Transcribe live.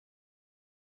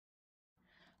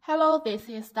Hello, this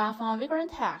is Star from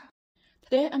Vibrant Tech.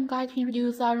 Today I'm going to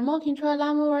introduce our remote control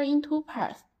lawnmower in two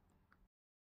parts.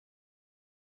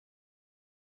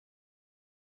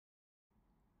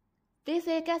 This is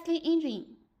a gasoline engine.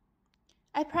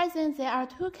 At present, there are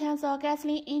two kinds of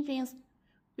gasoline engines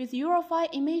with Euro 5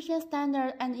 emission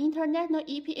standard and international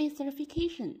EPA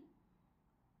certification.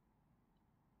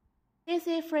 This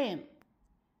is frame,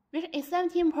 which is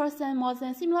 17% more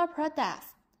than similar products.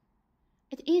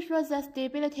 It ensures the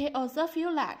stability of the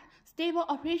fuselage, stable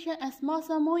operation and smooth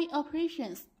moving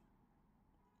operations.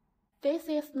 This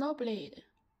is snow blade.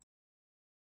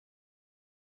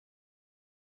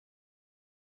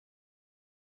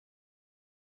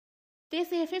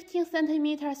 This is 15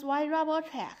 cm wide rubber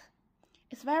track.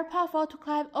 It's very powerful to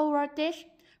climb over ditch,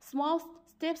 small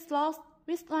steep slopes,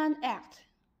 withland act.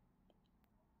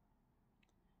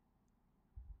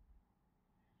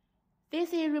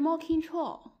 This is remote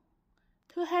control.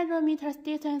 200 meters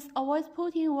distance avoids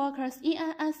putting workers in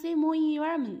an unsafe moving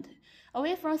environment,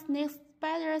 away from snakes,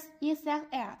 spiders, insect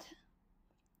act.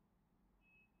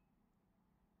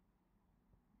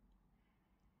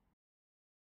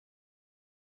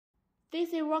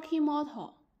 This is working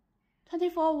motor,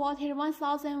 24 voltage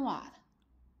 1000 watt.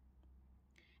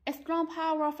 A strong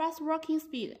power, fast working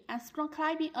speed, and strong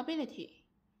climbing ability.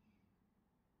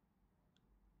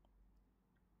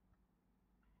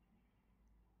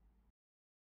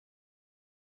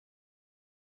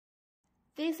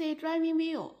 This is driving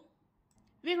wheel.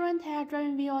 Vibrant Tech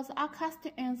driving wheels are cast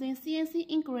and then CNC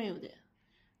engraved,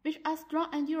 which are strong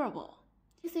and durable.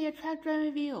 This is a track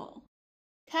driving wheel.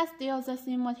 Cast steel, the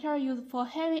same material used for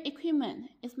heavy equipment,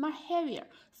 is much heavier,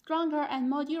 stronger, and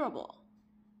more durable.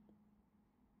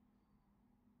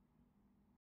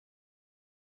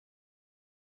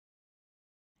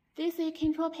 This is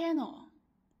control panel.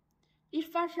 Each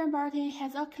function button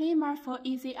has a clean mark for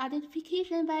easy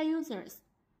identification by users,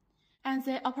 and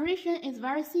the operation is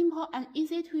very simple and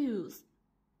easy to use.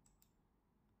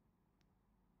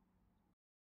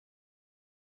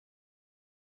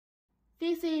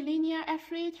 This is linear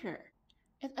actuator.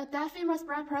 It's a famous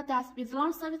brand product with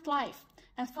long service life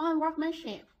and fine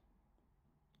workmanship.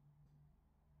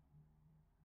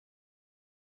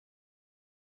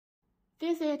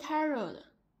 This is a tie rod.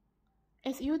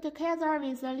 It's used together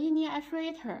with the linear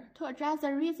actuator to adjust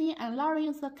the raising and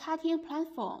lowering the cutting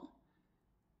platform.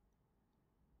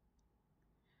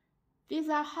 These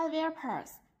are hardware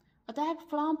parts, adapted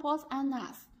from both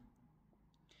ends,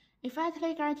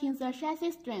 effectively guaranteeing the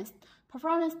chassis strength,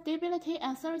 performance, stability,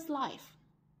 and service life.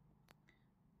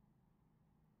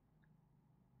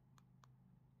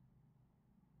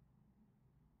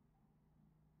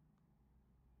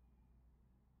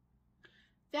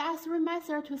 There are three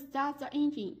methods to start the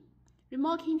engine: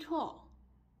 remote control,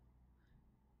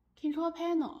 control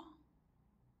panel,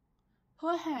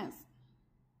 pull hands.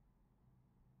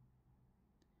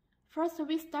 First,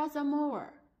 we start the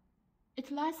mower.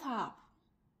 It lights up.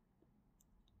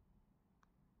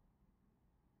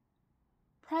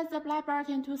 Press the black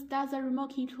button to start the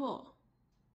remote control.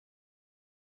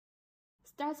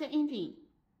 Start the engine.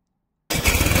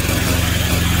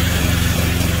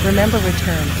 Remember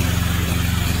return.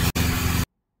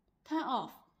 Turn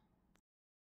off.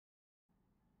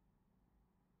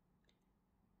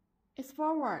 It's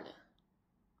forward,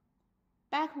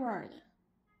 backward,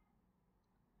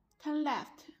 turn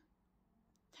left,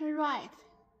 turn right.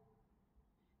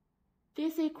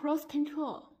 This is cruise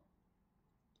control.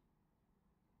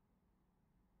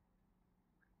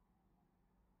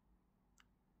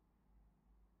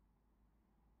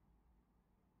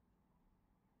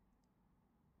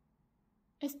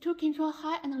 It's to control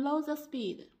high and low the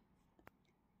speed.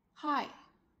 High,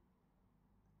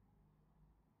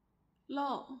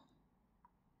 low,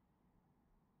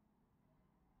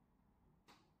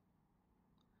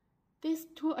 this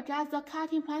to adjust the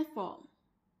cutting platform.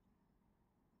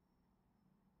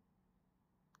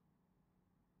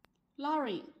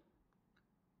 Lowering,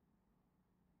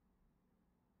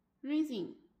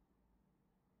 raising.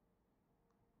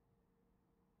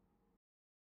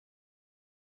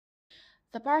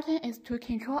 The button is to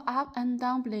control up and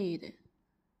down blade.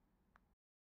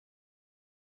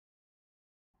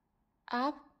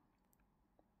 Up,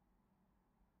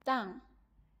 down.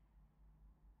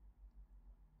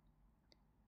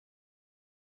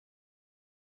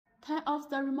 Turn off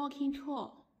the remote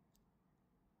control.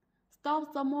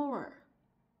 Stop the mower.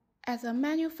 As a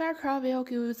manufacturer, will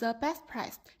give you the best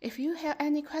price. If you have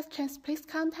any questions, please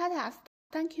contact us.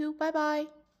 Thank you. Bye-bye.